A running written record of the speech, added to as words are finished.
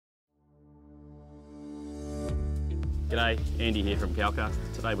G'day, Andy here from Kalka.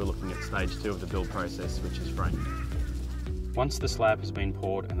 Today we're looking at stage 2 of the build process, which is framing. Once the slab has been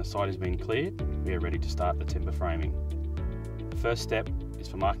poured and the site has been cleared, we are ready to start the timber framing. The first step is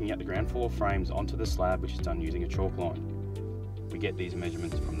for marking out the ground floor frames onto the slab, which is done using a chalk line. We get these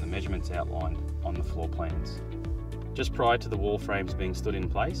measurements from the measurements outlined on the floor plans. Just prior to the wall frames being stood in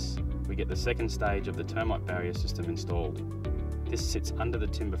place, we get the second stage of the termite barrier system installed. This sits under the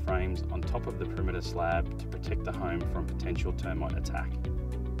timber frames on top of the perimeter slab to protect the home from potential termite attack.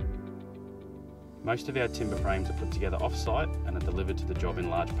 Most of our timber frames are put together off-site and are delivered to the job in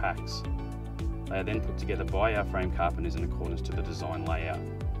large packs. They are then put together by our frame carpenters in accordance to the design layout.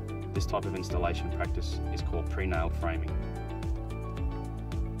 This type of installation practice is called pre-nailed framing.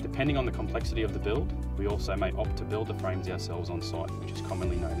 Depending on the complexity of the build, we also may opt to build the frames ourselves on site, which is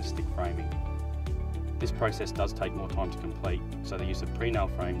commonly known as stick framing. This process does take more time to complete, so the use of pre-nail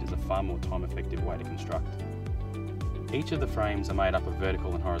frames is a far more time-effective way to construct. Each of the frames are made up of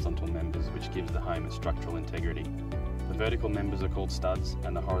vertical and horizontal members, which gives the home its structural integrity. The vertical members are called studs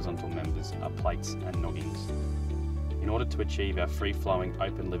and the horizontal members are plates and noggins. In order to achieve our free-flowing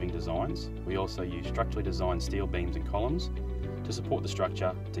open living designs, we also use structurally designed steel beams and columns to support the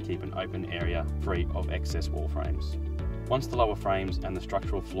structure to keep an open area free of excess wall frames. Once the lower frames and the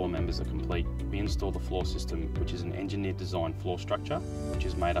structural floor members are complete, we install the floor system, which is an engineered design floor structure, which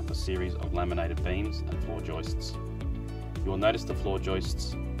is made up of a series of laminated beams and floor joists. You will notice the floor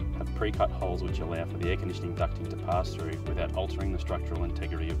joists have pre-cut holes which allow for the air conditioning ducting to pass through without altering the structural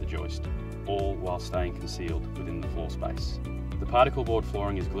integrity of the joist, all while staying concealed within the floor space. The particle board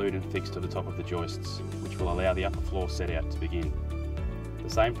flooring is glued and fixed to the top of the joists, which will allow the upper floor set out to begin. The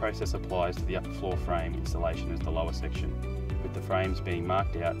same process applies to the upper floor frame installation as the lower section, with the frames being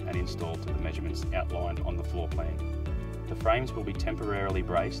marked out and installed to the measurements outlined on the floor plan. The frames will be temporarily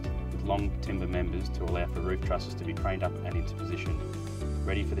braced with long timber members to allow for roof trusses to be craned up and into position,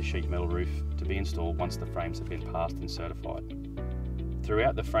 ready for the sheet metal roof to be installed once the frames have been passed and certified.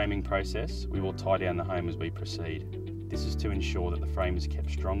 Throughout the framing process, we will tie down the home as we proceed. This is to ensure that the frame is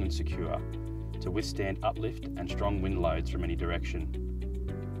kept strong and secure to withstand uplift and strong wind loads from any direction.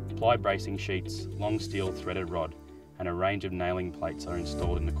 Ply bracing sheets, long steel threaded rod and a range of nailing plates are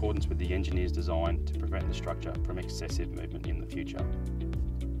installed in accordance with the engineer's design to prevent the structure from excessive movement in the future.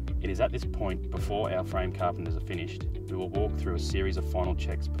 It is at this point, before our frame carpenters are finished, we will walk through a series of final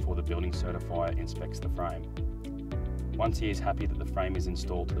checks before the building certifier inspects the frame. Once he is happy that the frame is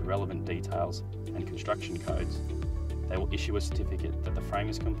installed to the relevant details and construction codes, they will issue a certificate that the frame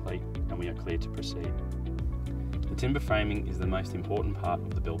is complete and we are clear to proceed. The timber framing is the most important part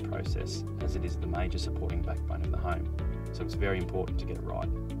of the build process, as it is the major supporting backbone of the home, so it's very important to get it right.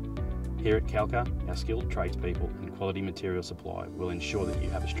 Here at Kalka, our skilled tradespeople and quality material supply will ensure that you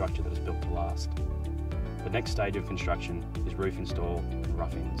have a structure that is built to last. The next stage of construction is roof install and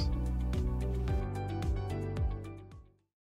rough ends.